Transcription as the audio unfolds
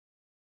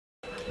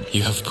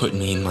You have put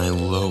me in my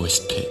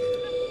lowest pit,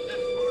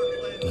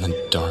 in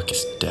the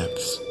darkest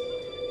depths.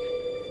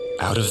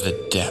 Out of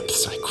the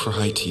depths I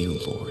cry to you,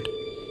 Lord.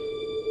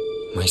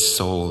 My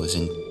soul is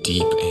in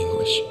deep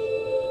anguish.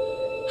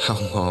 How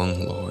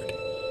long, Lord?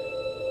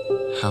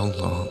 How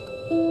long?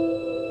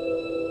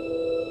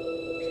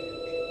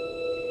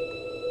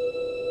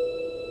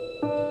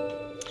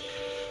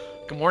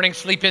 Good morning,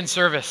 sleep-in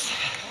service.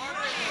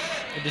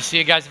 Good to see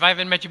you guys. If I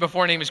haven't met you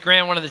before, my name is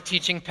Grant, one of the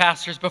teaching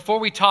pastors. Before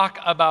we talk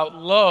about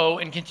low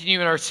and continue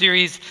in our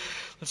series,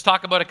 let's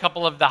talk about a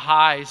couple of the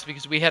highs,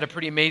 because we had a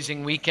pretty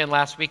amazing weekend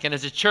last weekend.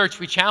 As a church,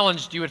 we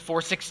challenged you at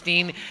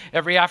 416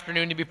 every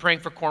afternoon to be praying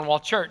for Cornwall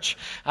Church.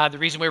 The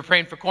reason we were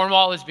praying for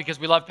Cornwall is because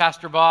we love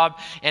Pastor Bob,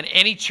 and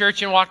any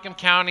church in Whatcom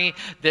County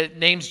that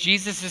names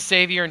Jesus as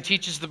Savior and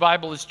teaches the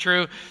Bible is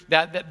true,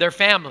 that they're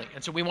family.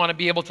 And so we want to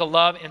be able to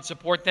love and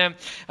support them.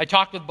 I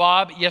talked with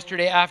Bob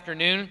yesterday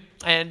afternoon,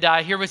 and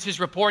here was his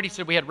report. He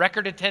said we had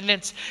record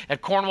attendance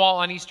at Cornwall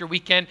on Easter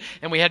weekend,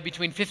 and we had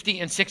between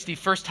 50 and 60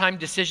 first-time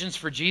decisions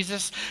for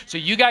Jesus. So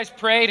you guys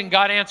prayed, and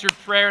God answered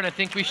prayer, and I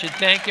think we should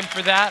thank him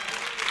for that.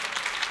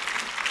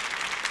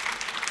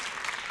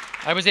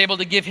 I was able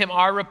to give him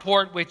our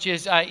report, which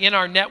is in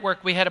our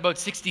network. We had about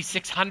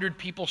 6,600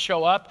 people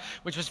show up,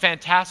 which was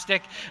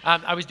fantastic.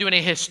 I was doing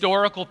a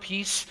historical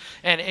piece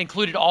and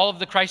included all of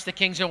the Christ the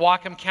Kings in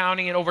Whatcom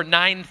County, and over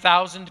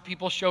 9,000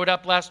 people showed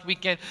up last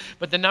weekend.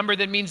 But the number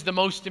that means the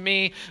most to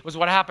me was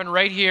what happened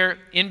right here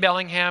in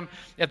Bellingham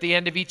at the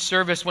end of each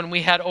service, when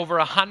we had over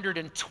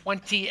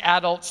 120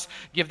 adults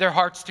give their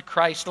hearts to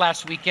Christ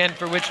last weekend,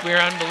 for which we are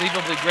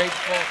unbelievably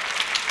grateful.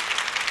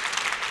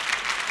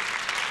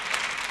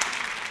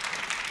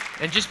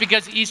 And just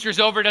because Easter's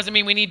over doesn't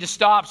mean we need to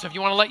stop. So if you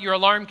want to let your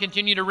alarm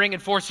continue to ring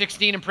at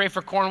 4:16 and pray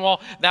for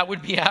Cornwall, that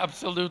would be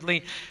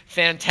absolutely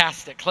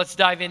fantastic. Let's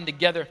dive in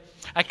together.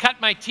 I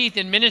cut my teeth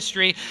in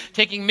ministry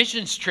taking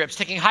missions trips,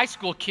 taking high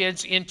school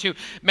kids into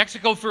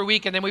Mexico for a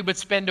week, and then we would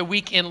spend a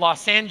week in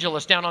Los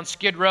Angeles, down on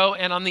Skid Row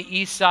and on the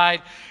east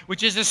side,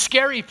 which is a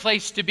scary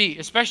place to be,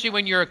 especially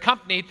when you're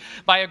accompanied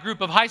by a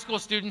group of high school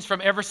students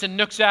from Everson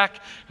Nooksack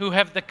who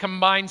have the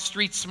combined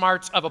street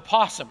smarts of a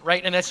possum,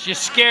 right? And that's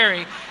just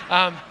scary.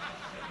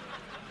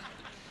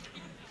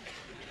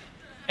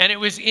 And it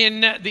was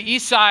in the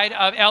east side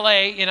of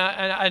LA in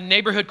a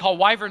neighborhood called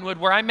Wyvernwood,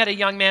 where I met a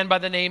young man by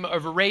the name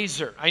of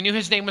Razor. I knew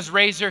his name was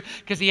Razor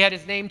because he had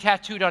his name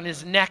tattooed on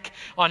his neck.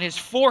 On his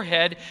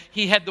forehead,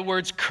 he had the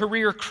words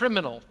career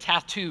criminal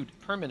tattooed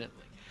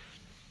permanently.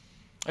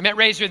 I met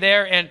Razor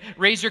there, and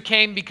Razor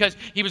came because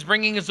he was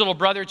bringing his little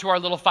brother to our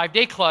little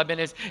 5-day club. And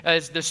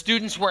as the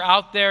students were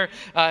out there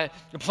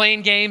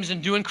playing games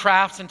and doing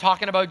crafts and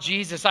talking about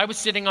Jesus, I was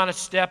sitting on a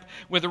step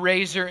with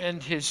Razor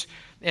and his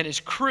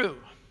crew.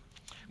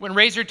 When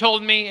Razor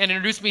told me and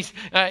introduced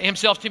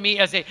himself to me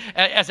as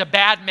a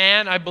bad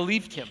man, I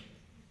believed him.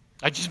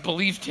 I just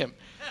believed him.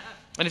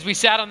 And as we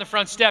sat on the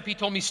front step, he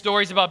told me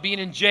stories about being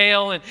in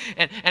jail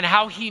and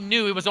how he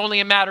knew it was only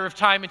a matter of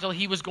time until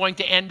he was going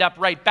to end up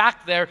right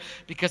back there,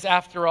 because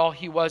after all,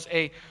 he was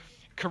a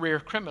career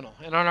criminal.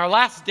 And on our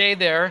last day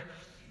there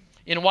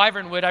in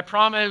Wyvernwood,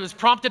 I was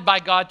prompted by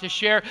God to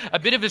share a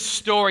bit of his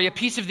story, a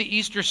piece of the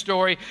Easter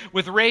story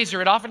with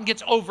Razor. It often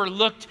gets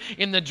overlooked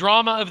in the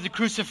drama of the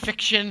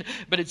crucifixion,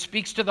 but it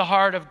speaks to the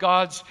heart of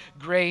God's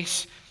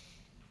grace.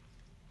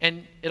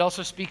 And it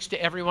also speaks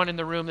to everyone in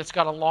the room that's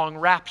got a long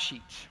rap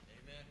sheet.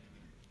 Amen.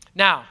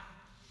 Now,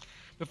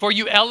 before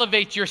you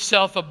elevate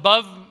yourself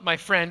above my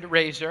friend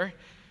Razor,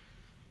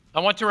 I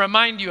want to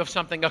remind you of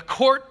something. A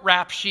court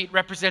rap sheet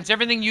represents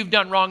everything you've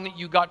done wrong that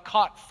you got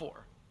caught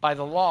for by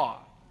the law.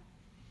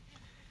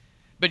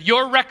 But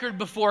your record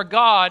before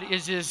God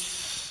is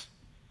as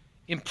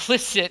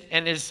implicit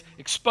and as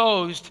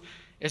exposed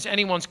as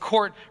anyone's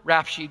court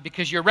rap sheet,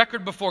 because your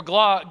record before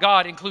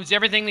God includes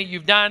everything that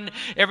you've done,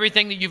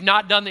 everything that you've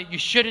not done that you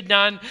should have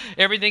done,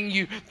 everything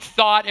you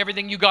thought,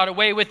 everything you got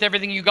away with,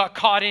 everything you got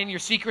caught in, your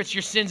secrets,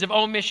 your sins of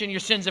omission,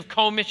 your sins of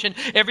commission,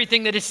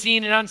 everything that is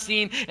seen and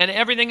unseen, and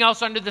everything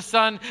else under the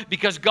sun,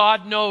 because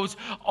God knows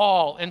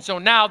all. And so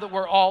now that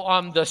we're all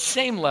on the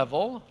same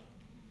level,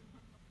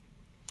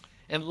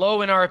 and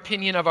low in our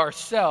opinion of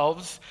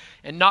ourselves,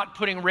 and not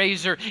putting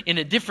Razor in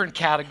a different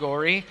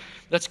category,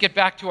 let's get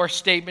back to our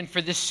statement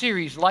for this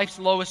series. Life's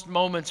lowest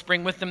moments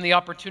bring with them the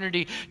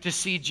opportunity to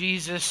see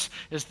Jesus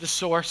as the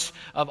source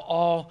of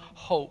all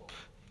hope.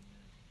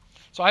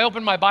 So I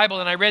opened my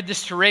Bible and I read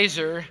this to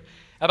Razor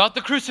about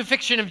the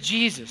crucifixion of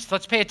Jesus.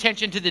 Let's pay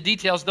attention to the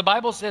details. The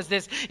Bible says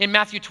this in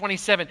Matthew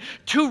 27.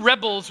 2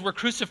 rebels were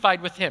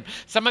crucified with him.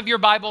 Some of your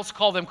Bibles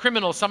call them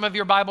criminals. Some of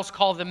your Bibles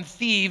call them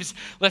thieves.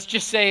 Let's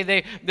just say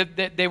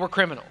they were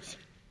criminals.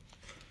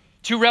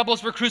 2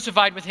 rebels were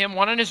crucified with him,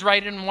 one on his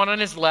right and one on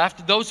his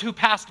left. Those who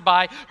passed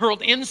by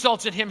hurled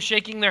insults at him,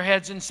 shaking their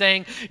heads and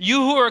saying, "You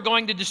who are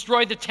going to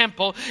destroy the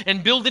temple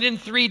and build it in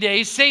 3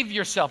 days, save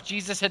yourself."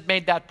 Jesus had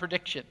made that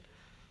prediction,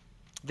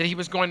 that he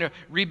was going to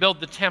rebuild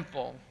the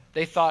temple.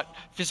 They thought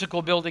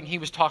physical building, he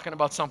was talking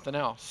about something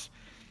else.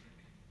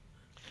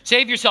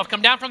 Save yourself.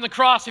 Come down from the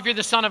cross if you're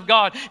the Son of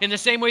God. In the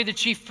same way the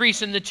chief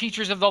priests and the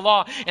teachers of the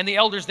law and the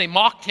elders, they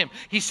mocked him.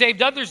 He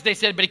saved others, they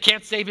said, but he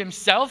can't save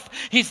himself.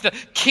 He's the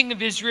King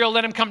of Israel.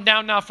 Let him come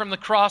down now from the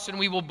cross and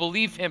we will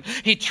believe him.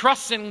 He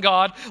trusts in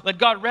God. Let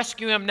God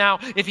rescue him now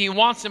if he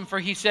wants him, for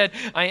he said,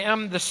 I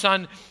am the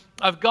Son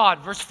of God.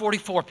 Verse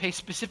 44, pay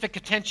specific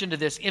attention to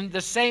this. In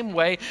the same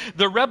way,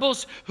 the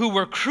rebels who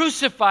were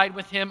crucified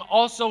with him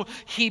also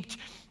heaped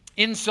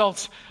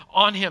insults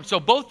on him. So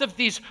both of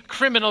these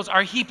criminals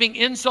are heaping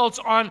insults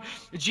on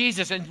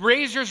Jesus. And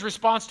Razor's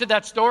response to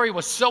that story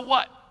was, so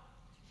what?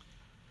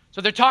 So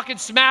they're talking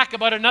smack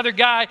about another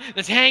guy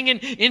that's hanging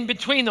in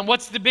between them.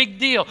 What's the big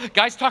deal?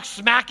 Guys talk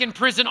smack in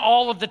prison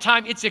all of the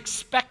time. It's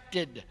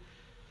expected.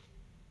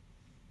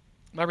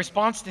 My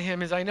response to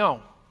him is, I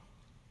know.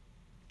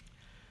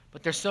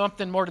 But there's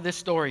something more to this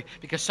story,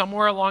 because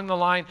somewhere along the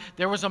line,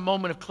 there was a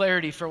moment of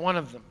clarity for one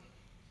of them.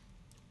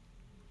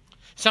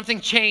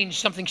 Something changed,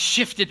 something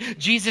shifted.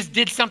 Jesus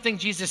did something,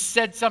 Jesus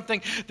said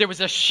something. There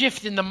was a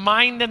shift in the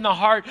mind and the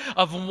heart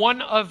of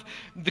one of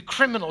the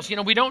criminals. You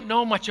know, we don't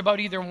know much about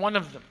either one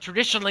of them.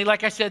 Traditionally,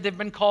 like I said, they've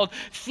been called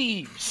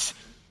thieves.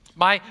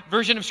 My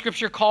version of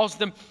Scripture calls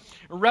them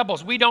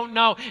rebels. We don't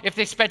know if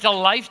they spent a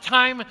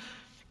lifetime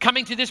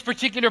coming to this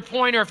particular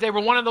point, or if they were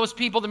one of those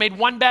people that made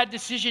one bad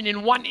decision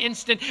in one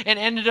instant and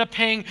ended up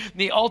paying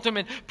the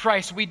ultimate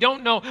price. We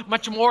don't know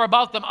much more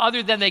about them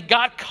other than they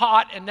got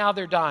caught and now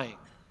they're dying.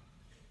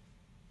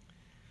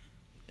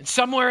 And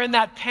somewhere in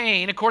that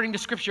pain, according to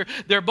Scripture,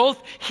 they're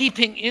both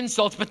heaping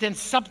insults, but then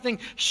something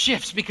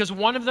shifts because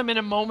one of them, in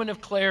a moment of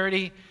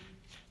clarity,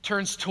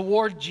 turns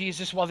toward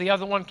Jesus while the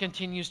other one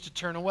continues to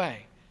turn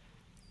away.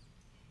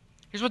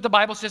 Here's what the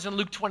Bible says in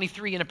Luke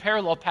 23 in a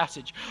parallel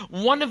passage.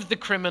 One of the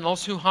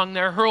criminals who hung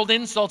there hurled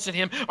insults at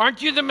him.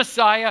 Aren't you the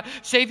Messiah?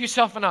 Save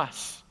yourself and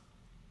us.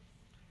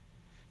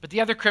 But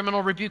the other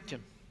criminal rebuked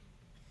him.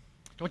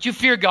 Don't you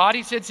fear God,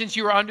 he said, since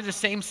you are under the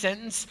same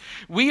sentence?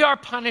 We are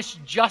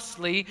punished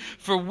justly,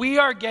 for we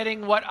are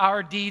getting what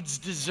our deeds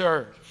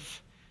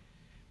deserve.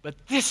 But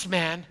this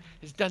man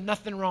has done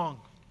nothing wrong.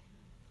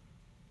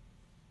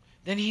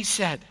 Then he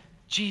said,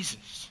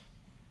 Jesus,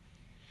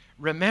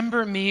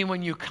 remember me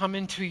when you come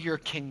into your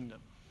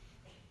kingdom.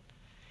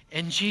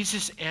 And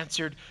Jesus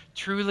answered,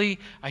 truly,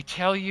 I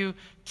tell you,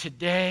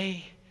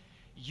 today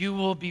you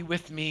will be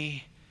with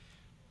me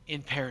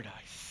in paradise.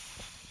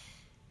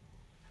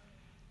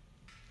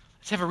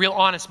 Let's have a real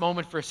honest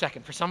moment for a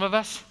second. For some of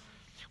us,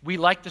 we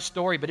like the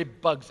story, but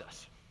it bugs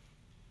us.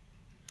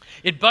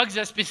 It bugs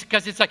us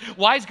because it's like,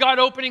 why is God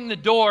opening the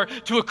door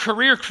to a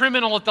career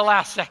criminal at the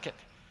last second?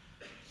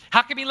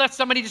 How can he let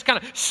somebody just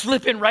kind of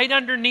slip in right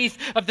underneath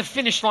of the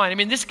finish line? I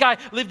mean, this guy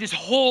lived his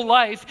whole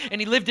life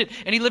and he lived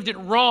it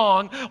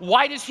wrong.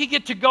 Why does he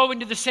get to go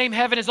into the same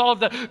heaven as all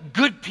of the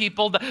good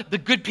people, the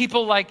good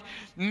people like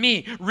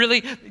me?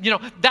 Really,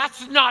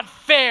 that's not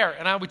fair.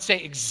 And I would say,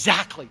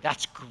 exactly,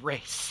 that's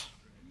grace.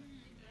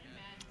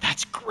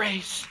 That's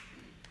grace.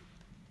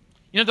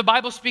 The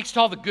Bible speaks to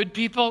all the good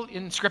people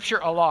in Scripture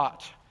a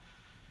lot.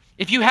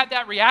 If you had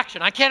that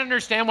reaction, I can't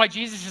understand why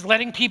Jesus is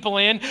letting people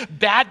in,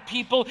 bad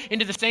people,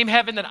 into the same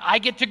heaven that I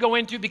get to go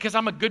into because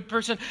I'm a good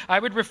person. I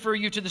would refer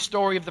you to the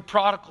story of the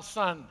prodigal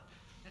son.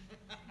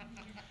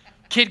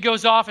 Kid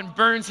goes off and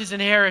burns his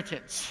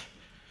inheritance,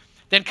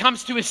 then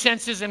comes to his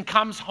senses and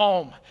comes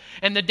home.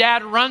 And the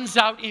dad runs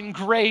out in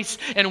grace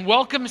and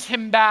welcomes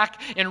him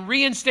back and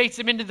reinstates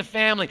him into the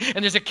family.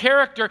 And there's a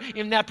character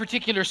in that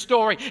particular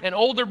story, an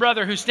older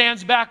brother who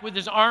stands back with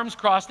his arms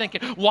crossed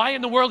thinking, why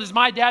in the world is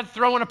my dad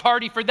throwing a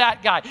party for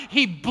that guy?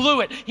 He blew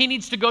it. He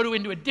needs to go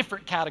into a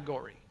different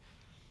category.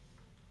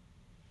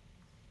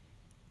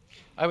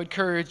 I would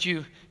encourage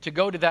you to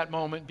go to that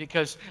moment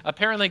because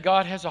apparently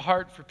God has a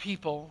heart for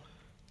people,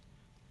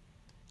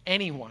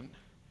 anyone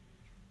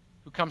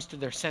who comes to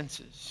their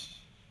senses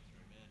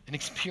and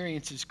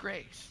experiences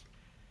grace.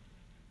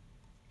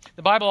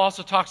 The Bible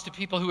also talks to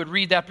people who would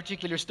read that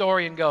particular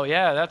story and go,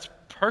 yeah, that's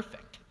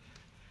perfect.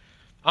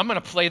 I'm going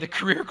to play the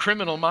career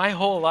criminal my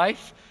whole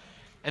life,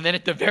 and then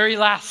at the very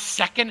last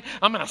second,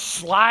 I'm going to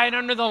slide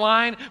under the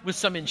line with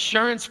some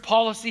insurance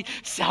policy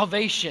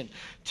salvation.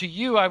 To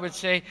you, I would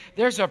say,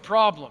 there's a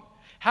problem.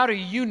 How do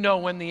you know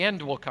when the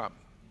end will come?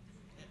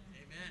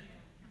 Amen.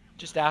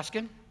 Just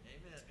asking.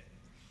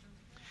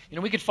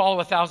 We could follow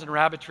 1,000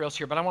 rabbit trails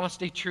here, but I want to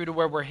stay true to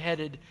where we're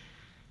headed.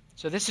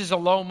 So this is a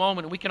low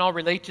moment. We can all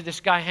relate to this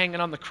guy hanging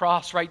on the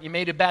cross, right? You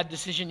made a bad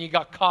decision. You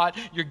got caught.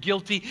 You're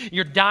guilty.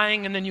 You're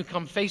dying, and then you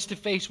come face to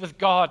face with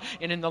God.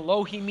 And in the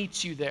low, he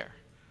meets you there.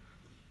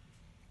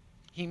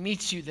 He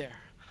meets you there.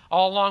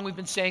 All along, we've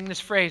been saying this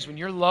phrase, when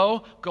you're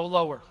low, go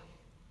lower.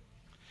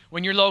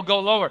 When you're low, go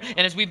lower.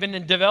 And as we've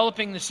been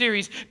developing the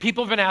series,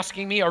 people have been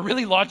asking me a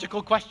really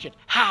logical question.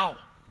 How?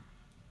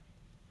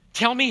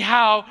 Tell me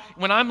how,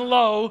 when I'm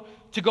low,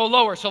 to go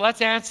lower. So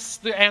let's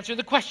answer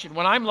the question.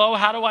 When I'm low,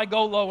 how do I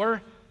go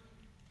lower?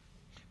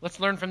 Let's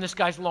learn from this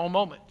guy's low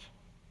moment.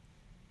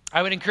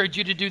 I would encourage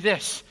you to do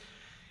this.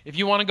 If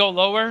you want to go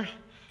lower,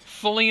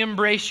 fully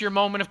embrace your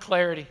moment of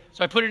clarity.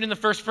 So I put it in the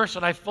first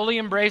person. I fully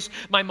embrace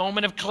my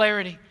moment of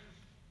clarity.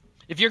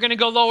 If you're going to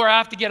go lower, I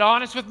have to get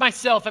honest with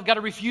myself. I've got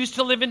to refuse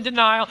to live in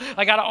denial.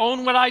 I got to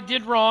own what I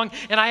did wrong,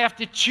 and I have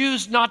to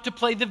choose not to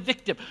play the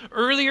victim.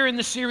 Earlier in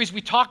the series, we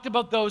talked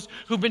about those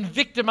who've been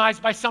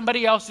victimized by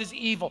somebody else's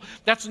evil.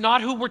 That's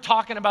not who we're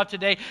talking about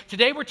today.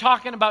 Today, we're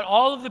talking about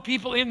all of the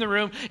people in the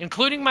room,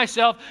 including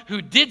myself,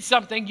 who did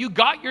something. You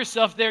got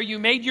yourself there. You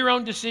made your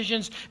own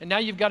decisions, and now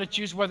you've got to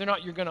choose whether or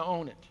not you're going to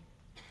own it.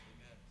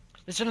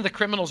 Listen to the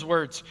criminal's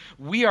words.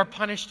 We are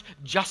punished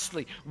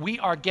justly. We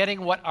are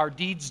getting what our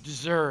deeds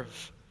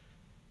deserve.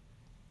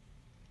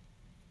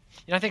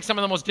 I think some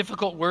of the most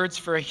difficult words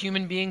for a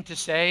human being to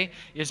say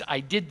is,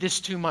 I did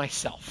this to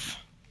myself.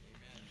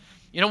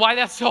 You know why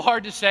that's so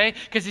hard to say?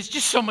 Because it's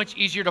just so much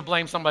easier to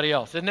blame somebody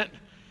else, isn't it?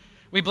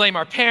 We blame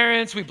our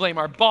parents, we blame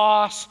our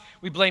boss,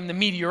 we blame the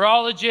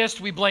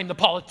meteorologist, we blame the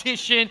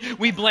politician,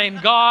 we blame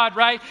God,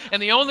 right?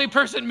 And the only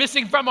person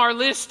missing from our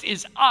list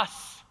is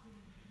us.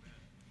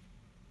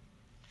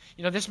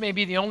 This may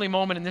be the only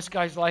moment in this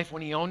guy's life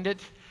when he owned it,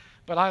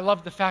 but I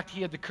love the fact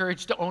he had the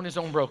courage to own his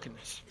own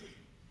brokenness.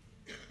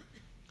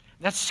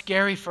 That's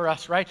scary for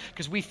us, right?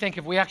 Because we think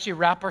if we actually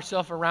wrap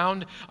ourselves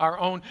around our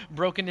own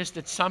brokenness,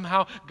 that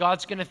somehow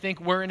God's going to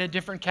think we're in a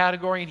different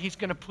category and he's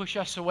going to push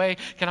us away.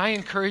 Can I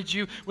encourage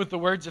you with the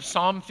words of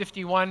Psalm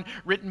 51,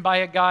 written by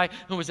a guy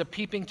who was a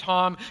peeping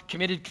Tom,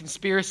 committed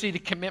conspiracy to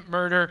commit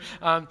murder,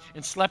 and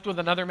slept with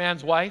another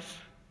man's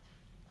wife?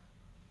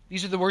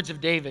 These are the words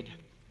of David.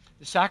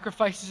 The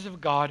sacrifices of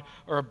God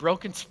are a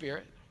broken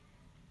spirit,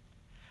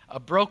 a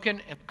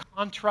broken and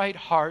contrite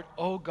heart.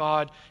 Oh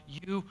God,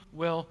 you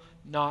will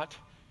not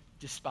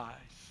despise.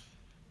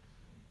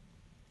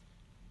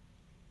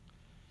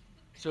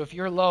 So if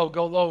you're low,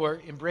 go lower.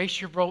 Embrace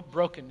your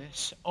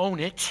brokenness. Own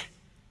it.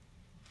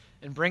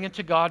 And bring it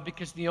to God,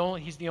 because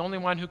He's the only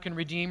one who can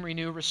redeem,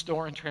 renew,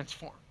 restore, and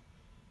transform.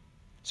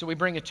 So we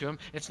bring it to Him.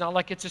 It's not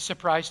like it's a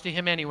surprise to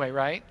Him anyway,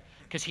 right?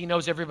 Because He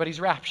knows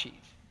everybody's rap sheet.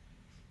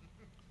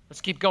 Let's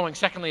keep going.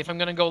 Secondly, if I'm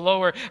going to go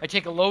lower, I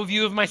take a low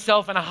view of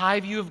myself and a high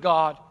view of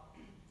God.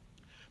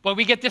 But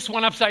we get this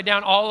one upside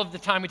down all of the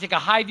time. We take a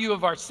high view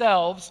of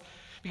ourselves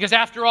because,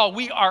 after all,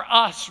 we are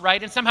us,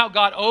 right? And somehow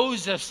God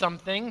owes us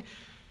something.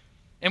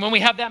 And when we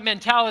have that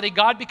mentality,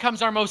 God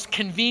becomes our most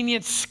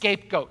convenient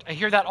scapegoat. I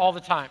hear that all the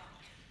time.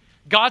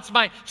 God's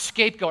my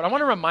scapegoat. I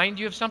want to remind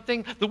you of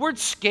something. The word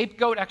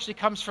scapegoat actually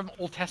comes from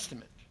Old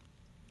Testament.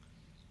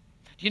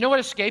 Do you know what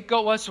a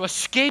scapegoat was? So a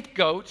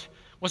scapegoat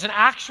was an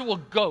actual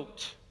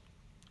goat.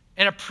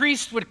 And a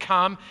priest would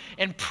come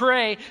and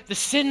pray the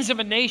sins of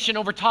a nation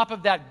over top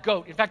of that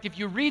goat. In fact, if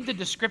you read the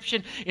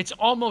description, it's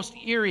almost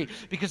eerie,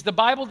 because the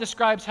Bible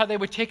describes how they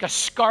would take a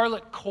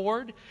scarlet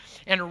cord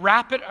and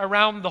wrap it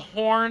around the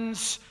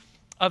horns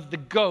of the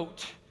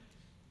goat.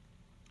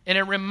 And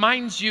it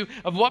reminds you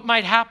of what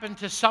might happen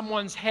to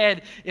someone's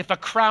head if a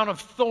crown of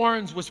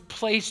thorns was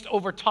placed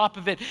over top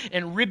of it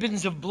and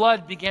ribbons of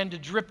blood began to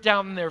drip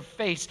down their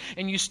face.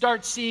 And you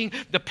start seeing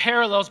the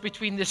parallels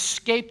between this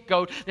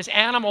scapegoat, this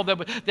animal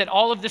that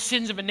all of the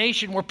sins of a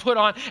nation were put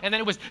on, and then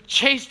it was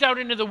chased out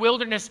into the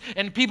wilderness,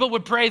 and people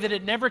would pray that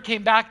it never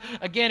came back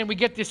again. And we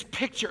get this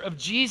picture of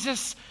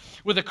Jesus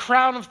with a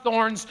crown of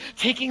thorns,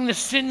 taking the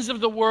sins of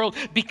the world,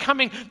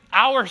 becoming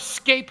our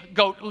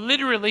scapegoat,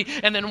 literally,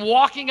 and then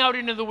walking out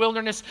into the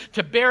wilderness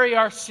to bury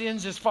our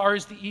sins as far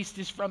as the east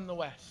is from the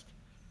west.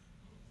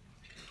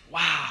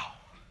 Wow.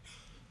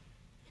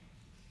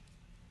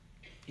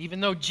 Even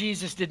though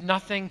Jesus did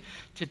nothing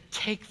to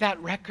take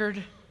that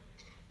record,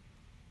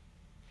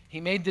 He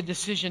made the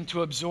decision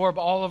to absorb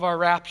all of our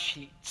rap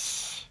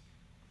sheets.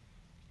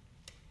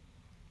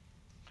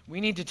 We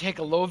need to take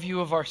a low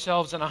view of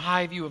ourselves and a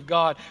high view of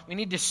God. We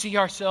need to see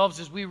ourselves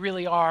as we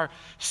really are,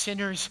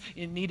 sinners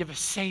in need of a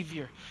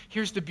Savior.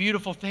 Here's the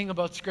beautiful thing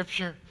about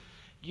Scripture.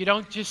 You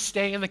don't just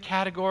stay in the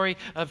category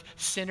of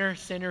sinner,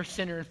 sinner,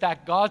 sinner. In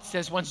fact, God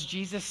says once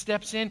Jesus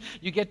steps in,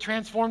 you get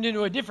transformed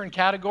into a different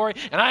category.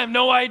 And I have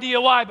no idea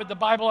why, but the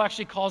Bible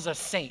actually calls us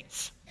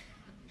saints.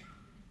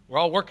 We're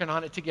all working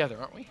on it together,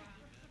 aren't we?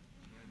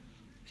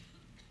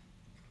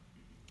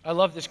 I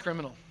love this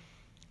criminal.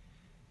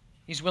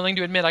 He's willing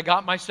to admit, I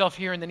got myself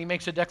here, and then he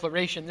makes a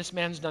declaration. This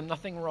man's done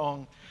nothing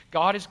wrong.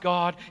 God is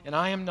God, and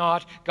I am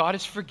not. God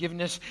is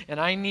forgiveness, and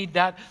I need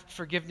that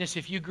forgiveness.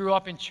 If you grew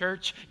up in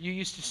church, you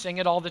used to sing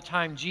it all the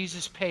time.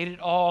 Jesus paid it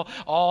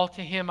all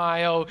to Him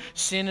I owe.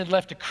 Sin had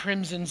left a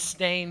crimson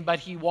stain, but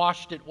He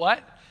washed it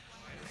what?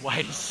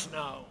 White as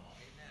snow.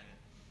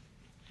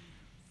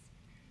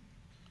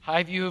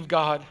 High view of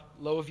God,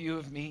 low view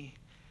of me.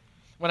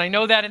 When I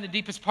know that in the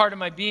deepest part of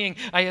my being,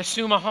 I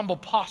assume a humble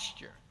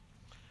posture.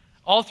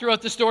 All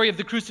throughout the story of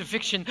the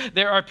crucifixion,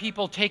 there are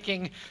people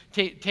taking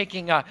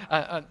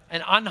an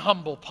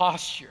unhumble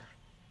posture.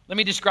 Let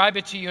me describe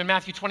it to you. In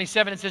Matthew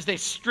 27, it says they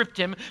stripped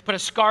Him, put a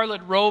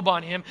scarlet robe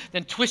on Him,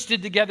 then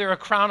twisted together a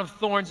crown of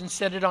thorns and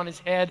set it on His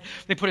head.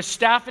 They put a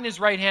staff in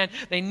His right hand.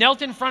 They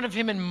knelt in front of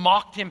Him and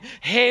mocked Him.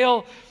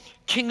 Hail,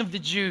 King of the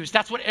Jews.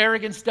 That's what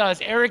arrogance does.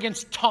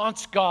 Arrogance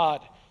taunts God.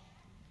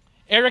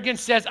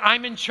 Arrogance says,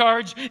 I'm in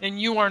charge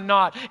and you are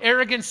not.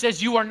 Arrogance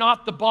says, you are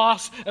not the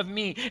boss of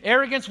me.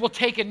 Arrogance will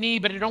take a knee,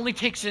 but it only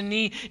takes a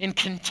knee in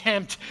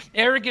contempt.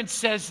 Arrogance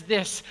says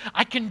this,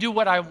 I can do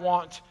what I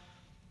want.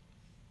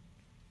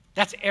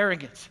 That's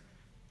arrogance.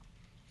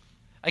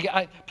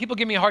 People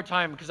give me a hard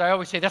time because I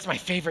always say, that's my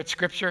favorite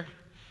scripture,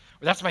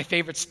 or that's my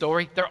favorite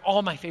story. They're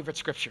all my favorite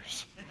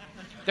scriptures.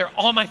 They're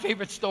all my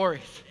favorite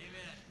stories.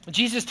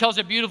 Jesus tells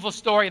a beautiful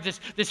story of this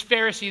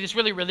Pharisee, this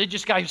really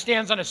religious guy who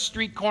stands on a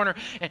street corner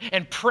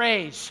and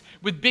prays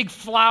with big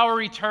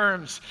flowery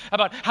terms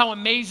about how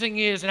amazing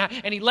he is.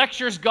 And he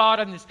lectures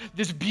God on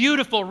this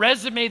beautiful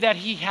resume that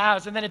he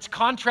has. And then it's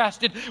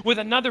contrasted with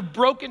another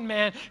broken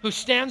man who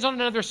stands on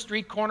another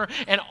street corner,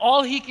 and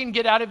all he can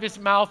get out of his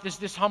mouth is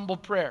this humble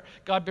prayer: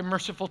 God, be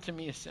merciful to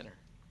me, a sinner.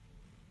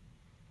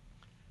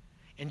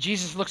 And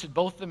Jesus looks at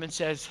both of them and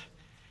says,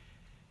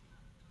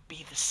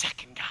 be the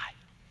second guy.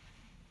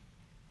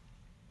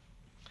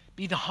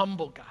 Be the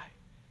humble guy.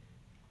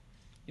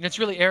 You know, it's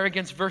really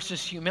arrogance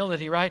versus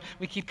humility, right?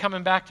 We keep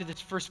coming back to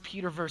this 1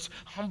 Peter verse.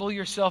 Humble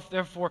yourself,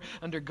 therefore,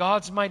 under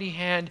God's mighty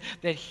hand,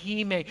 that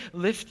he may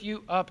lift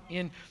you up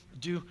in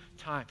due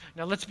time.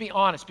 Now, let's be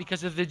honest.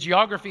 Because of the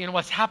geography and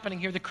what's happening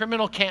here, the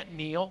criminal can't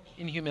kneel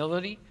in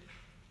humility.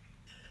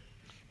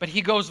 But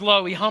he goes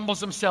low, he humbles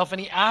himself, and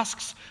he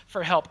asks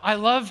for help. I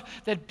love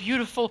that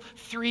beautiful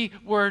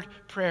 3-word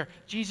prayer.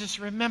 Jesus,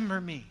 remember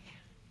me.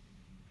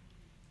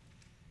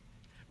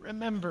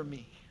 Remember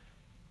me.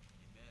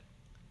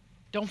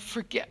 Don't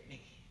forget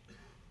me.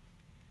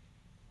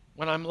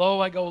 When I'm low,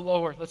 I go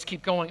lower. Let's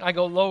keep going. I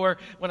go lower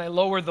when I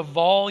lower the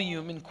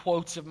volume, in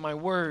quotes, of my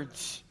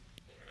words.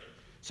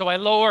 So I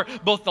lower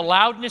both the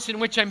loudness in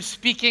which I'm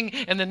speaking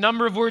and the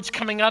number of words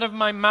coming out of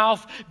my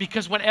mouth,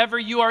 because whenever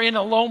you are in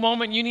a low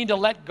moment, you need to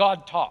let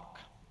God talk.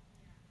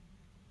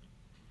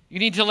 You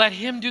need to let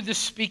him do the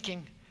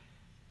speaking.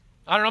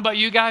 I don't know about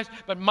you guys,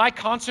 but my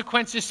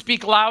consequences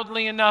speak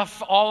loudly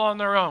enough all on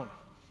their own.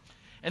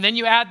 And then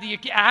you add the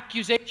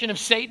accusation of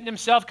Satan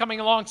himself coming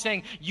along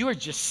saying, you are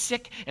just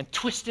sick and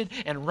twisted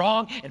and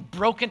wrong and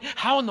broken.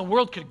 How in the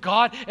world could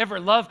God ever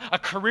love a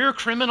career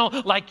criminal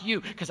like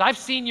you? Because I've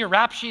seen your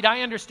rap sheet.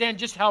 I understand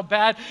just how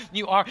bad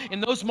you are. In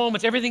those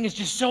moments, everything is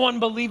just so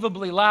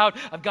unbelievably loud.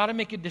 I've got to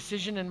make a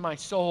decision in my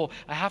soul.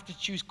 I have to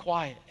choose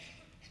quiet.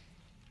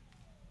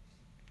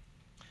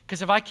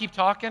 Because if I keep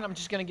talking, I'm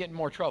just going to get in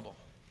more trouble.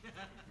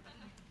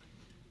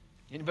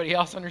 Anybody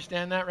else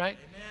understand that, right?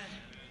 Amen.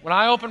 When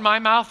I open my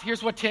mouth,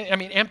 here's what,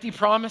 empty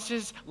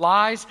promises,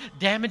 lies,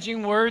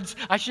 damaging words.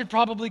 I should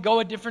probably go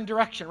a different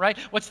direction, right?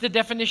 What's the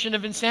definition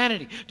of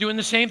insanity? Doing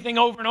the same thing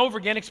over and over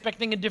again,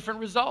 expecting a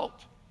different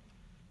result.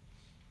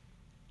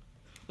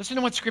 Listen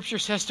to what Scripture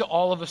says to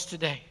all of us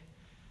today.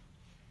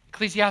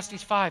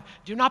 Ecclesiastes 5,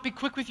 do not be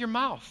quick with your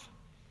mouth.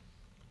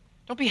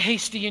 Don't be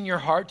hasty in your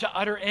heart to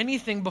utter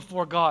anything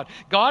before God.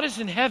 God is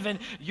in heaven,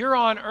 you're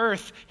on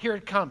earth, here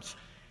it comes.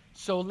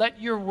 So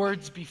let your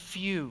words be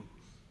few.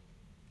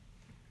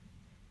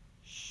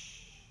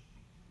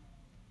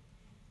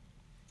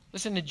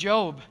 Listen to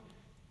Job.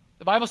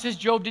 The Bible says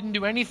Job didn't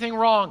do anything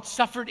wrong,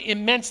 suffered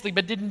immensely,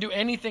 but didn't do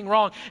anything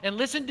wrong. And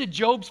listen to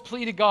Job's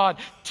plea to God.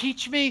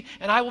 Teach me,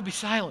 and I will be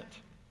silent.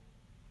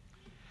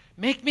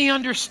 Make me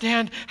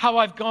understand how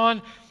I've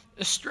gone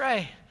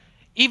astray.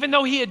 Even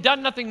though he had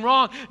done nothing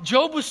wrong,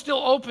 Job was still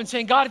open,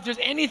 saying, God, if there's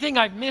anything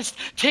I've missed,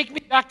 take me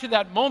back to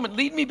that moment.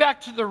 Lead me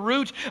back to the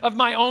root of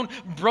my own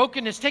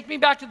brokenness. Take me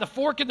back to the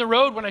fork in the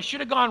road when I should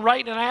have gone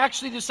right and I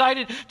actually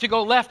decided to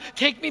go left.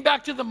 Take me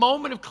back to the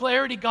moment of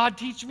clarity. God,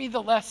 teach me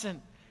the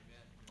lesson.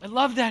 I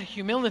love that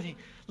humility.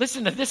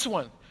 Listen to this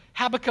one.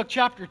 Habakkuk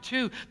chapter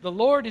 2. The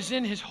Lord is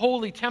in his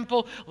holy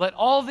temple. Let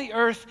all the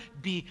earth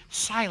be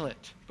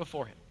silent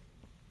before him.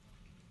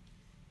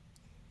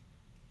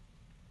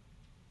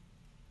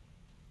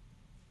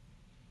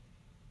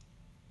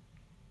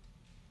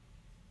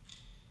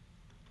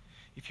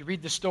 If you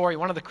read the story,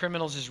 one of the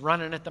criminals is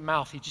running at the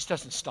mouth. He just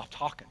doesn't stop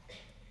talking.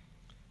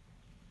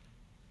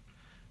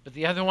 But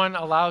the other one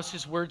allows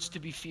his words to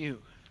be few.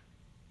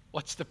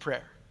 What's the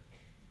prayer?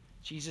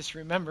 Jesus,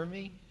 remember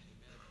me.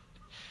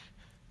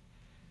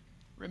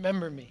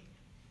 Remember me.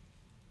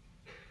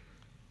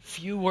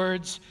 Few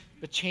words,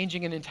 but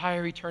changing an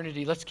entire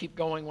eternity. Let's keep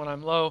going. When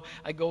I'm low,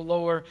 I go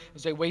lower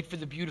as I wait for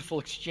the beautiful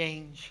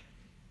exchange.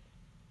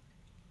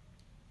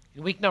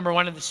 In week number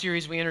 1 of the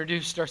series, we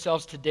introduced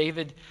ourselves to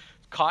David,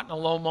 caught in a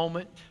low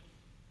moment.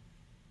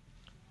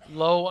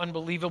 Low,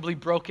 unbelievably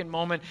broken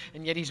moment,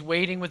 and yet he's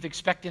waiting with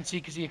expectancy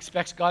because he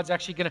expects God's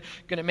actually going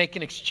to make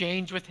an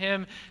exchange with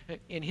him.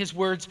 In his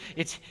words,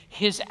 it's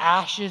his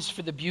ashes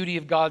for the beauty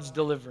of God's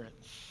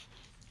deliverance.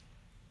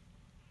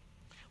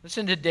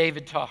 Listen to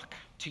David talk.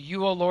 To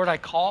you, O Lord, I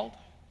called.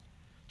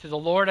 To the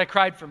Lord I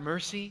cried for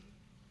mercy.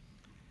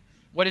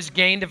 What is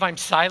gained if I'm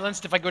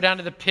silenced? If I go down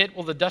to the pit,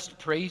 will the dust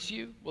praise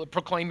you? Will it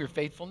proclaim your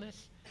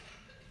faithfulness?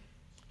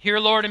 Hear,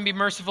 Lord, and be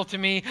merciful to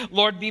me.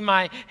 Lord, be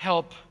my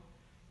help.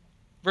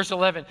 Verse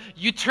 11,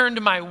 you turned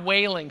my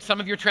wailing.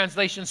 Some of your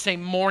translations say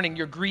mourning,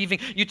 you're grieving.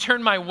 You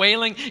turned my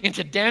wailing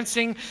into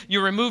dancing.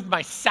 You removed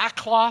my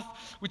sackcloth,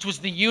 which was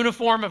the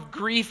uniform of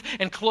grief,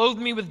 and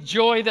clothed me with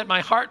joy that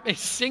my heart may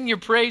sing your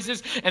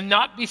praises and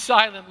not be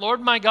silent.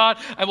 Lord my God,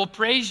 I will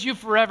praise you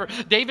forever.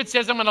 David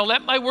says, I'm going to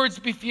let my words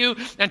be few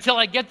until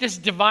I get this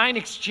divine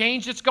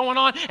exchange that's going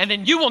on, and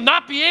then you will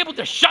not be able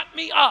to shut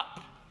me up.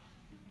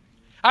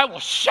 I will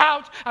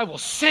shout, I will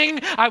sing,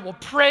 I will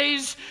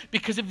praise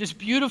because of this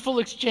beautiful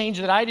exchange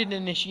that I didn't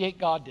initiate,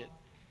 God did.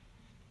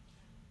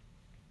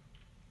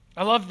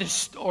 I love this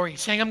story,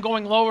 saying I'm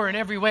going lower in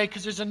every way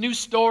because there's a new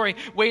story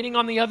waiting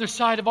on the other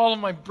side of all of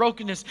my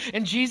brokenness.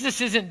 And Jesus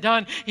isn't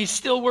done. He's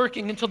still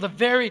working until the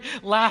very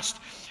last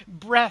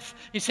breath.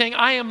 He's saying,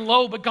 I am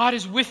low, but God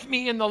is with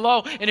me in the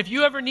low. And if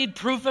you ever need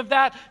proof of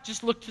that,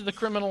 just look to the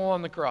criminal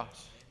on the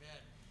cross. Amen.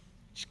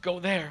 Just go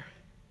there.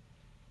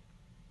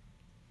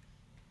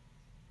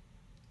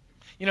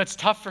 You know, it's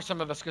tough for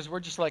some of us because we're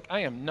just like,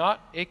 I am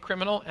not a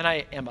criminal, and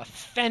I am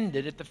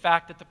offended at the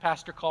fact that the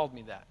pastor called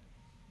me that.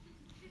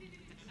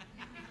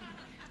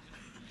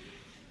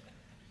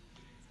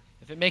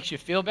 If it makes you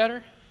feel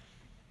better,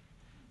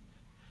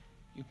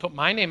 you put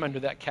my name under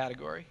that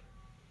category.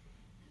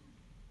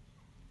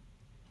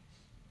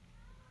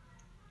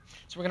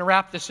 So we're going to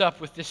wrap this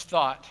up with this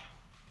thought.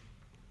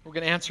 We're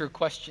going to answer a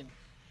question.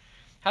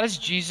 How does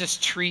Jesus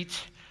treat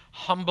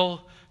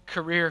humble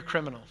career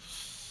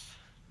criminals?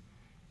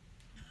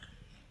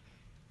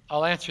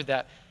 I'll answer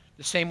that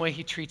the same way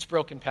he treats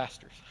broken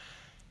pastors.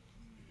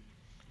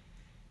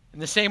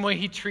 In the same way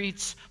he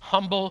treats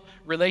humble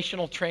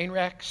relational train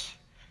wrecks.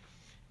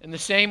 In the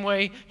same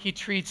way he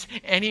treats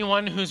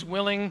anyone who's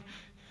willing,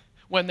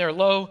 when they're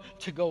low,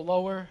 to go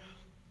lower.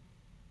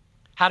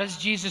 How does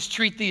Jesus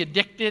treat the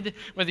addicted,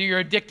 whether you're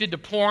addicted to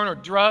porn or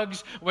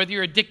drugs, whether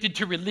you're addicted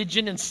to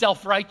religion and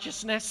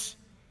self-righteousness?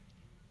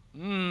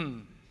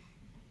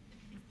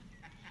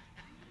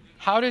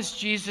 How does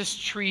Jesus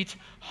treat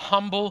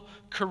humble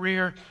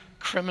career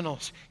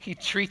criminals? He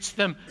treats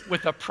them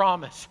with a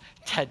promise.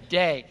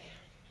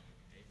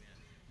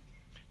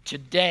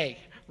 Today,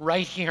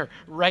 right here,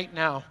 right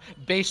now,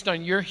 based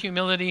on your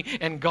humility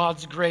and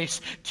God's grace,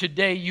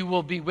 today you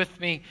will be with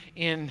me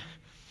in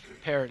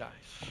paradise.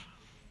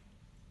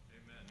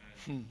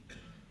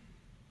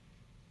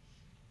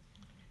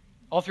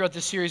 All throughout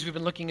this series, we've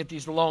been looking at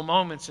these low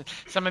moments. And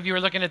some of you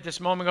are looking at this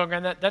moment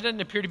going, that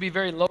doesn't appear to be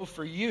very low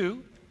for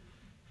you.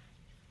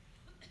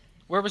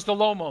 Where was the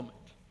low moment?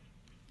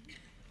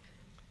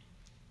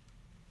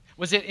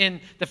 Was it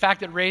in the fact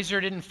that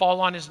Razor didn't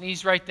fall on his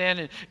knees right then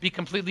and be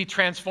completely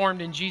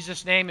transformed in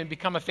Jesus' name and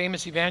become a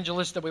famous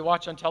evangelist that we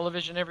watch on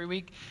television every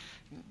week?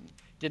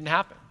 Didn't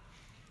happen.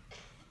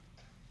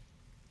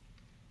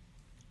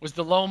 Was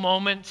the low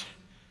moment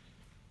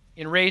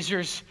in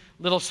Razor's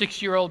little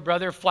 6-year-old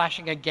brother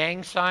flashing a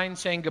gang sign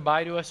saying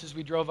goodbye to us as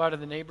we drove out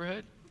of the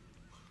neighborhood?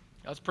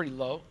 That was pretty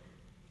low.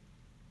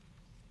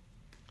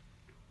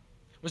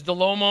 Was the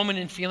low moment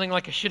in feeling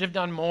like I should have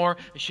done more,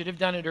 I should have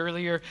done it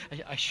earlier,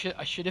 I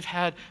should have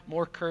had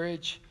more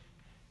courage?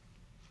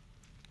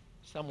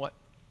 Somewhat.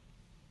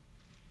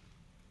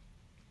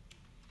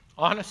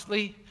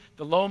 Honestly,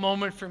 the low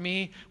moment for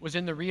me was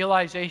in the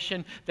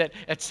realization that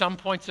at some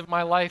points of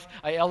my life,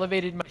 I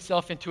elevated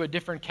myself into a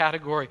different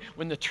category,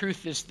 when the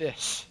truth is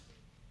this: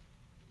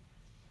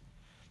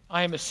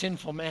 I am a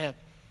sinful man.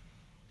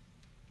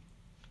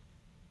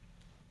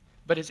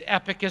 But as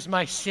epic as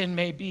my sin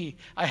may be,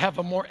 I have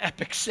a more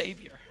epic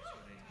Savior.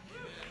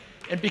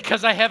 And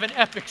because I have an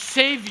epic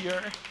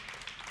Savior,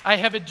 I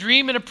have a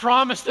dream and a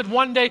promise that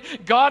one day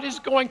God is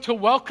going to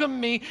welcome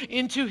me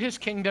into his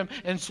kingdom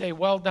and say,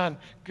 well done,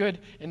 good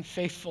and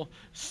faithful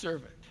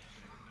servant.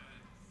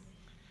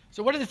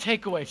 So what are the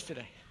takeaways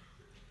today?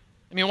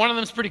 I mean, one of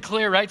them is pretty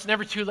clear, right? It's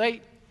never too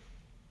late.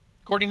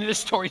 According to this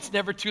story, it's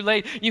never too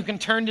late. You can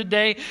turn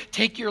today,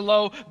 take your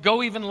low,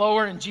 go even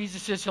lower, and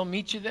Jesus says he'll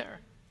meet you there.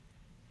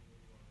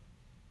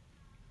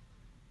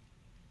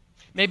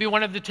 Maybe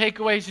one of the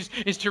takeaways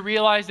is to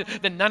realize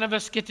that none of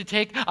us get to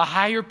take a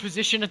higher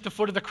position at the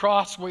foot of the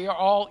cross. We are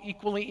all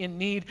equally in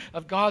need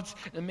of God's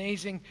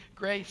amazing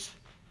grace.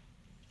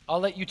 I'll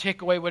let you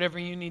take away whatever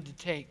you need to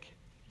take.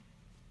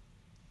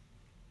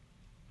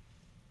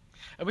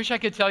 I wish I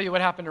could tell you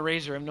what happened to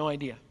Razor. I have no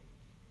idea.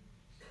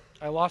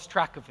 I lost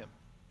track of him.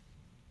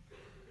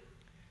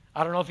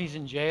 I don't know if he's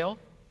in jail.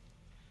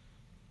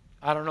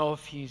 I don't know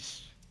if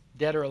he's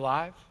dead or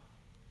alive.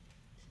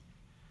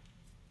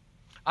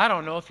 I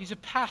don't know if he's a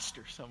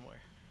pastor somewhere.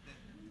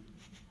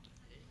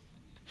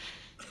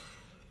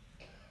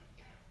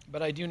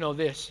 But I do know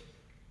this.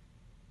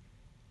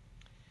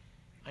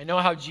 I know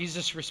how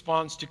Jesus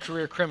responds to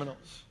career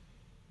criminals.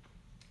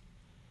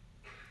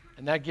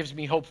 And that gives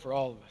me hope for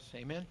all of us.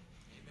 Amen?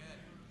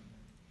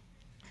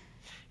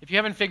 If you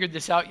haven't figured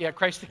this out yet,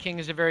 Christ the King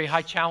is a very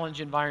high challenge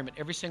environment.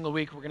 Every single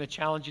week we're going to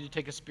challenge you to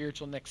take a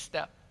spiritual next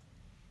step.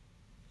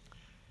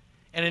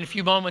 And in a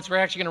few moments, we're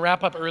actually going to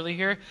wrap up early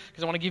here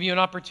because I want to give you an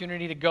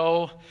opportunity to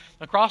go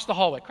across the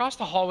hallway. Across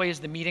the hallway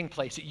is the meeting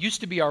place. It used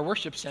to be our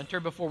worship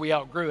center before we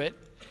outgrew it.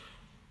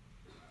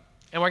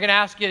 And we're going to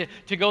ask you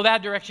to go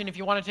that direction if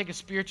you want to take a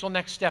spiritual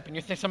next step.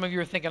 And some of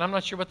you are thinking, I'm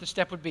not sure what the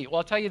step would be. Well,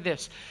 I'll tell you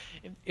this.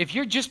 If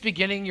you're just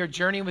beginning your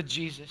journey with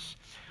Jesus,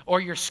 or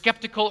you're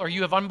skeptical, or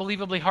you have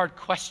unbelievably hard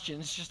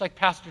questions, just like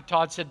Pastor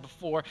Todd said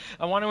before,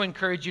 I want to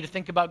encourage you to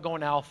think about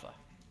going Alpha.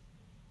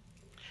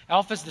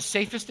 Alpha is the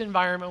safest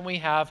environment we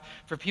have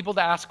for people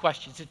to ask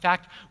questions. In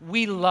fact,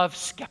 we love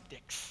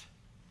skeptics.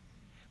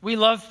 We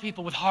love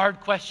people with hard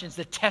questions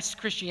that test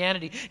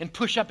Christianity and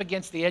push up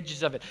against the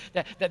edges of it.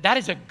 That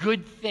is a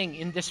good thing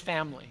in this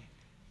family.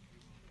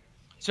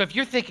 So if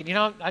you're thinking,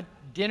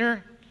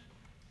 dinner,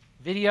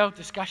 video,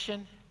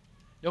 discussion,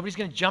 nobody's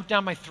going to jump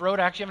down my throat.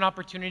 I actually have an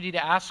opportunity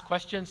to ask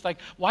questions like,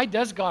 why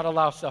does God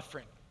allow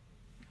suffering?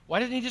 Why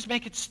doesn't he just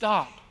make it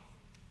stop?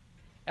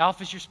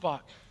 Alpha's your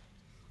spot.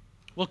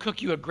 We'll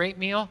cook you a great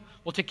meal.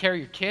 We'll take care of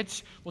your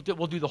kids. We'll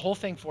do the whole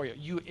thing for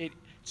you. It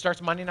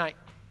starts Monday night.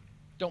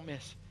 Don't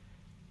miss.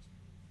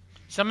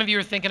 Some of you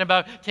are thinking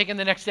about taking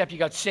the next step. You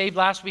got saved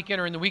last weekend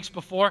or in the weeks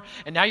before,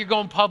 and now you're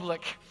going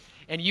public,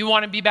 and you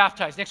want to be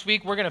baptized. Next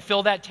week, we're going to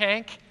fill that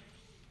tank.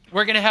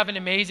 We're going to have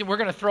we're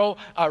going to throw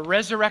a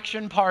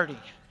resurrection party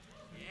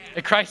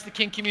at Christ the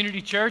King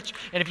Community Church.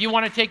 And if you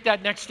want to take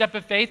that next step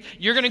of faith,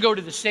 you're going to go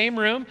to the same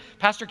room.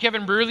 Pastor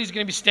Kevin Burley is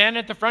going to be standing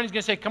at the front. He's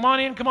going to say, come on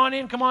in, come on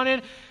in, come on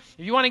in.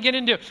 If you want to get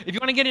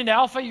into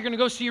Alpha, you're going to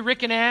go see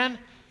Rick and Ann.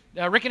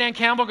 Rick and Ann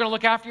Campbell are going to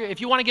look after you.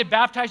 If you want to get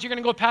baptized, you're going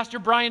to go with Pastor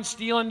Brian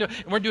Steele, and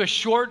we're going to do a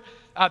short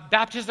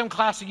baptism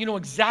class so you know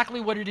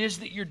exactly what it is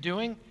that you're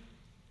doing.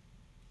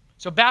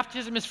 So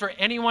baptism is for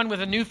anyone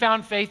with a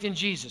newfound faith in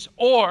Jesus.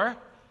 Or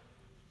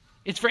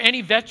it's for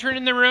any veteran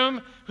in the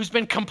room who's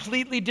been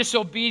completely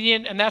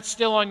disobedient, and that's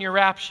still on your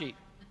rap sheet.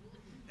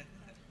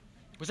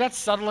 Was that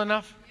subtle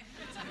enough?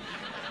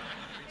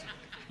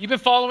 You've been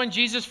following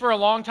Jesus for a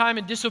long time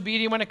and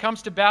disobedient when it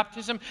comes to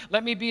baptism.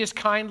 Let me be as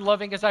kind,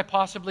 loving as I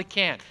possibly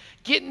can.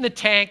 Get in the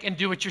tank and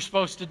do what you're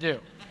supposed to do.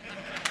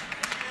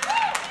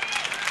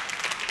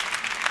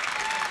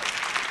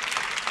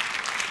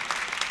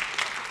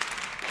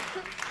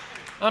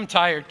 I'm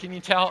tired, can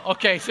you tell?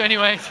 Okay, so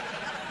anyways,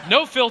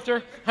 no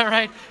filter, all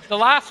right? The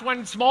last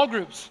one, small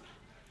groups.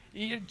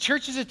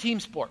 Church is a team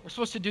sport. We're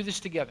supposed to do this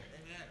together.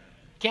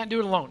 Can't do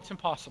it alone. It's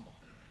impossible.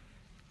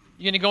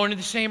 You're going to go into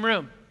the same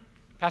room.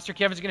 Pastor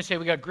Kevin's going to say,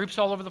 we got groups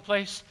all over the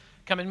place.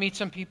 Come and meet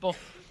some people.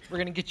 We're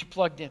going to get you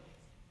plugged in.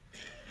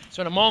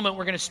 So in a moment,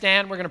 we're going to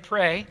stand, we're going to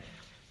pray,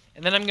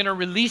 and then I'm going to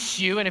release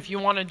you. And if you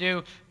want to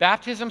do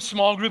baptism,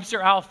 small groups,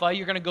 or Alpha,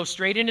 you're going to go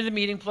straight into the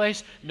meeting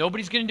place.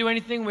 Nobody's going to do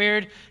anything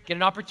weird. Get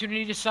an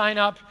opportunity to sign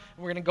up,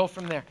 and we're going to go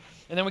from there.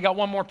 And then we got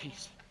one more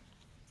piece.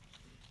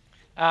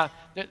 Got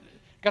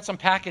some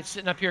packets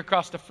sitting up here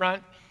across the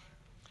front.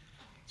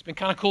 It's been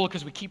kind of cool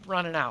because we keep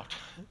running out.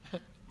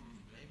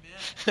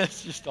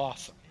 It's just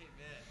awesome.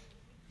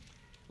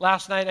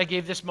 Last night I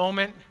gave this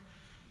moment.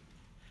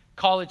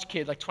 College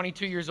kid, like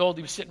 22 years old,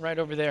 he was sitting right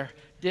over there.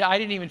 I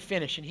didn't even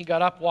finish, and he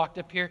got up, walked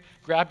up here,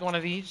 grabbed one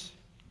of these,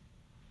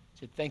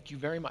 said, thank you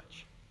very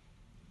much.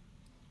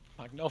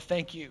 I'm like, no,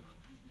 thank you.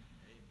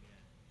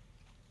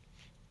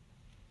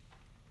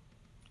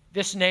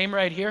 This name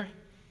right here,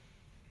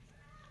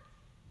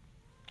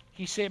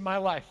 he saved my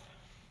life.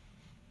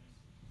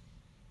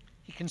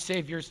 He can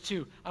save yours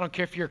too. I don't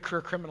care if you're a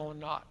career criminal or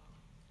not.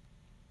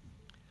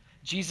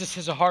 Jesus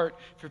has a heart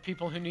for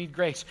people who need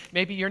grace.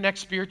 Maybe your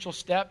next spiritual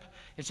step,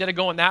 instead of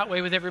going that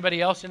way with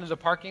everybody else into the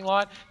parking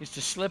lot, is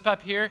to slip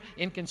up here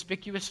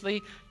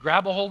inconspicuously,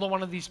 grab a hold of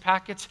one of these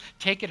packets,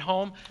 take it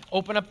home,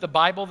 open up the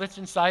Bible that's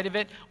inside of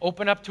it,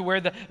 open up to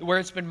where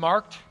it's been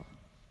marked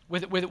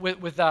with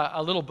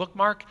a little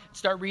bookmark,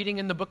 start reading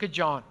in the book of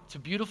John. It's a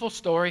beautiful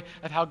story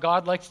of how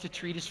God likes to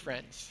treat his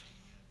friends.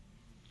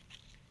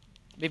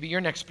 Maybe your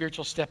next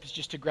spiritual step is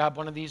just to grab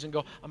one of these and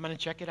go, I'm going to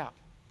check it out.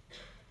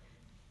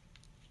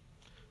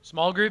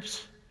 Small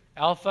groups,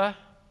 Alpha,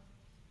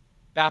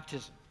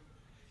 baptism,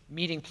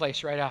 meeting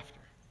place right after.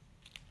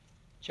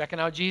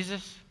 Checking out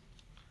Jesus,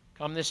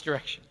 come this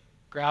direction.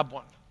 Grab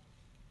one.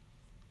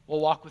 We'll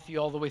walk with you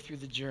all the way through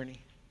the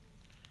journey,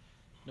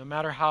 no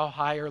matter how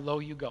high or low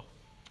you go.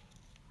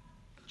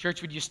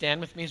 Church, would you stand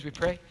with me as we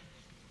pray?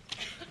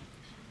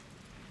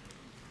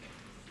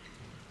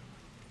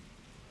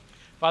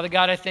 Father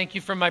God, I thank you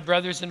for my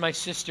brothers and my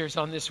sisters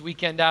on this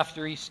weekend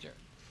after Easter.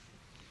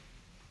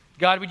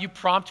 God, would you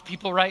prompt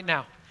people right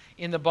now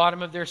in the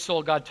bottom of their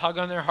soul, God, tug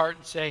on their heart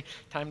and say,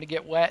 time to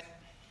get wet,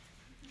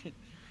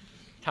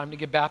 time to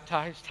get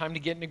baptized, time to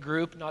get in a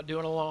group, not do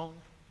it alone,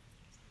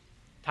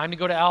 time to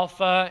go to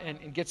Alpha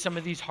and get some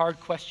of these hard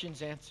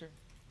questions answered,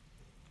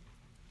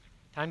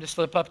 time to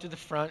slip up to the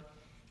front,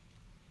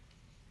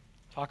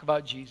 talk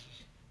about Jesus.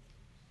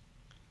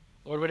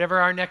 Lord, whatever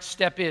our next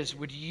step is,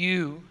 would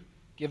you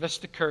give us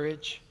the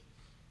courage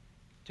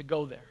to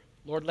go there?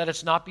 Lord, let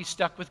us not be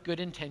stuck with good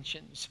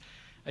intentions.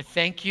 I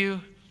thank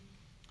you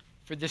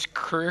for this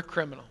career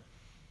criminal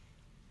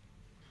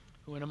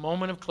who in a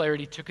moment of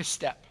clarity took a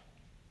step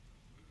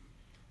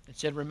and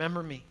said,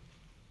 remember me.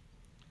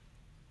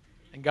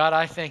 And God,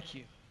 I thank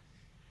you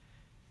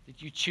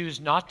that you choose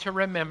not to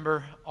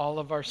remember all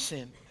of our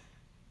sin,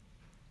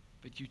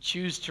 but you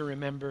choose to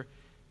remember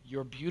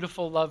your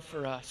beautiful love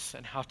for us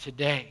and how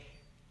today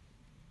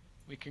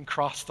we can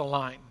cross the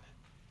line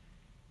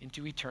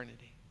into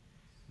eternity.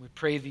 We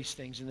pray these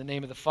things in the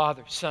name of the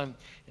Father, Son,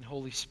 and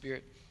Holy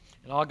Spirit.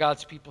 And all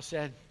God's people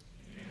said,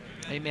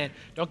 Amen.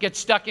 Don't get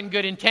stuck in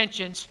good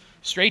intentions.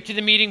 Straight to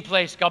the meeting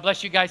place. God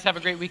bless you guys. Have a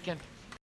great weekend.